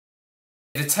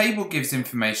The table gives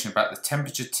information about the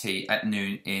temperature T at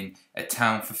noon in a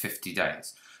town for 50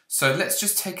 days. So let's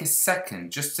just take a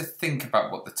second just to think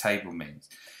about what the table means.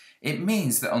 It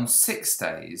means that on 6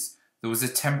 days there was a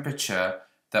temperature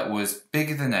that was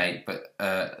bigger than 8 but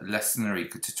less than or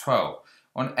equal to 12.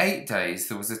 On 8 days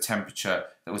there was a temperature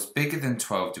that was bigger than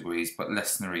 12 degrees but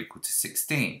less than or equal to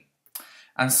 16.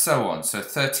 And so on. So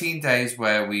 13 days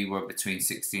where we were between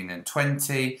 16 and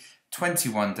 20,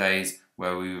 21 days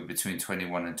where we were between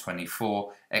 21 and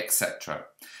 24, etc.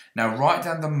 Now write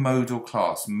down the modal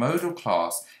class. Modal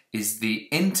class is the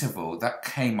interval that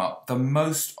came up the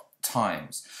most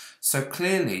times. So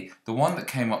clearly the one that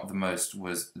came up the most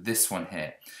was this one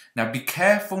here. Now be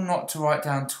careful not to write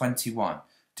down 21.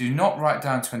 Do not write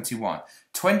down 21.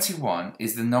 21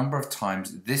 is the number of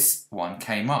times this one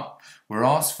came up. We're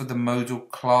asked for the modal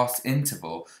class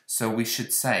interval, so we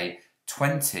should say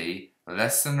 20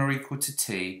 less than or equal to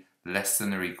t less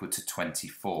than or equal to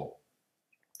 24.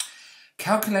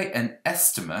 Calculate an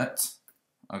estimate,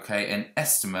 an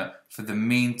estimate for the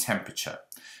mean temperature.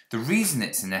 The reason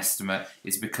it's an estimate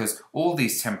is because all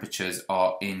these temperatures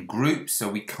are in groups, so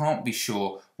we can't be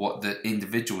sure what the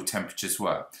individual temperatures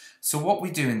were. So what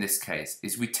we do in this case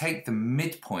is we take the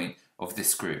midpoint of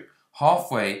this group.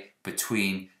 Halfway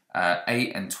between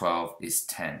 8 and 12 is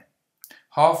 10.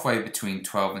 Halfway between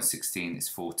 12 and 16 is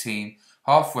 14.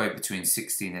 Halfway between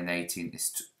 16 and 18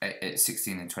 is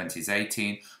 16 and 20 is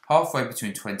 18. Halfway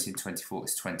between 20 and 24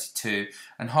 is 22.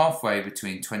 And halfway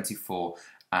between 24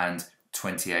 and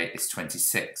 28 is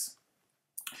 26.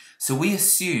 So we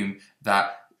assume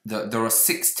that there are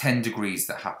 6 10 degrees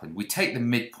that happen. We take the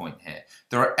midpoint here.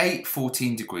 There are 8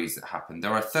 14 degrees that happen.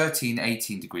 There are 13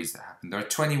 18 degrees that happen. There are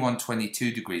 21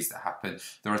 22 degrees that happen.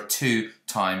 There are 2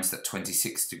 times that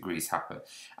 26 degrees happen.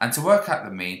 And to work out the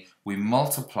mean, we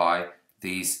multiply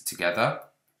these together.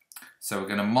 So we're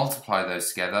going to multiply those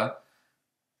together.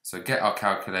 So get our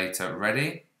calculator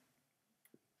ready.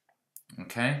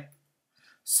 Okay.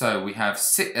 So we have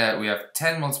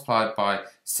 10 multiplied by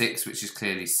 6, which is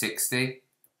clearly 60.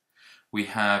 We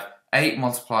have 8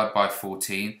 multiplied by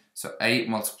 14, so 8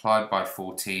 multiplied by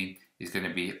 14 is going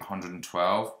to be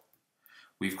 112.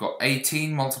 We've got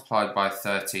 18 multiplied by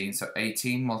 13, so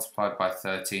 18 multiplied by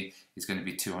 13 is going to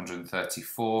be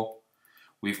 234.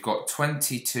 We've got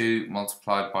 22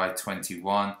 multiplied by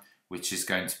 21, which is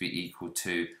going to be equal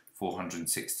to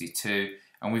 462.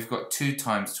 And we've got 2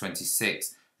 times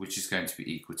 26, which is going to be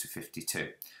equal to 52.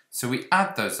 So we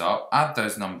add those up, add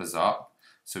those numbers up.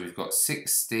 So we've got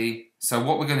 60. So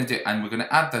what we're going to do, and we're going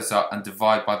to add those up and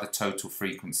divide by the total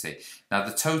frequency. Now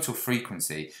the total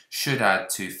frequency should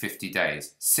add to 50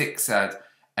 days. 6 add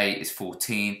 8 is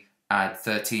 14, add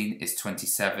 13 is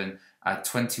 27, add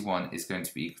 21 is going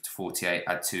to be equal to 48,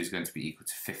 add 2 is going to be equal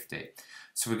to 50.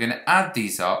 So we're going to add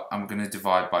these up and we're going to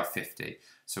divide by 50.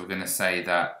 So we're going to say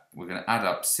that we're going to add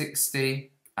up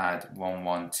 60, add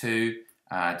 112,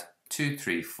 add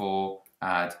 234,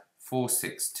 add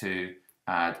 462,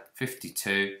 add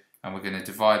 52, and we're going to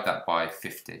divide that by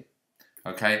 50.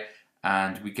 Okay,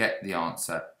 and we get the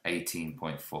answer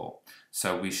 18.4.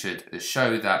 So we should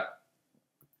show that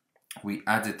we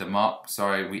added them up,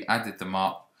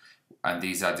 and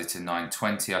these added to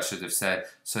 920, I should have said.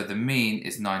 So the mean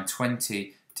is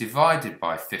 920 divided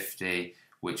by 50,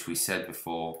 which we said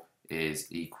before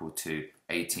is equal to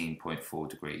 18.4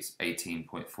 degrees,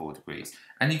 18.4 degrees.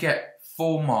 And you get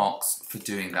 4 marks for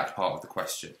doing that part of the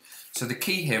question. So the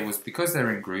key here was, because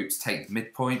they're in groups, take the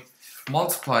midpoint,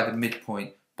 multiply the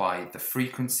midpoint by the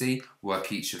frequency,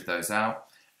 work each of those out,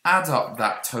 add up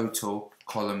that total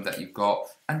column that you've got,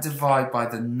 and divide by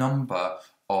the number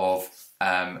of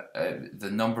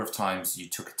times you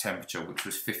took a temperature, which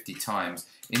was 50 times,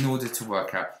 in order to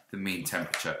work out the mean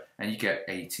temperature, and you get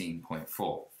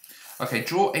 18.4. Okay,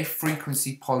 draw a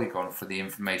frequency polygon for the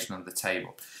information on the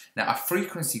table. Now, a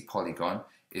frequency polygon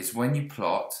is when you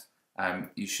plot,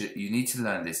 you need to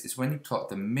learn this, is when you plot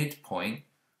the midpoint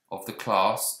of the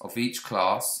class, of each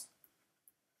class,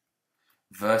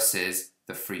 versus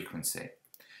the frequency.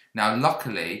 Now,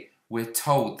 luckily, we're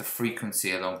told the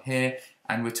frequency along here,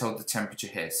 and we're told the temperature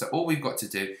here. So all we've got to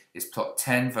do is plot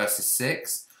 10 versus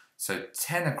 6. So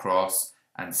 10 across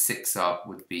and 6 up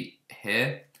would be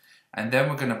here. And then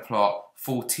we're going to plot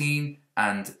 14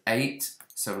 and 8.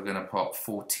 So we're going to plot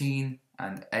 14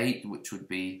 and 8, which would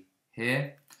be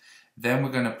here. Then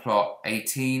we're going to plot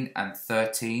 18 and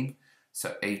 13.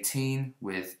 So 18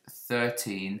 with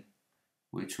 13,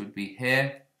 which would be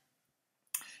here.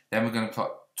 Then we're going to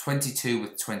plot 22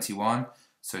 with 21.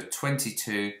 So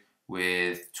 22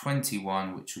 with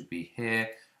 21, which would be here.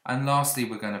 And lastly,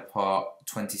 we're going to plot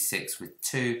 26 with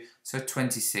 2. So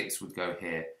 26 would go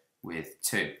here with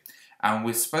 2. And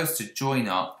we're supposed to join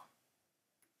up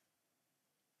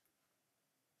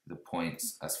the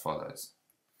points as follows.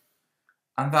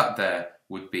 And that there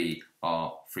would be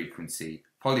our frequency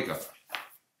polygon.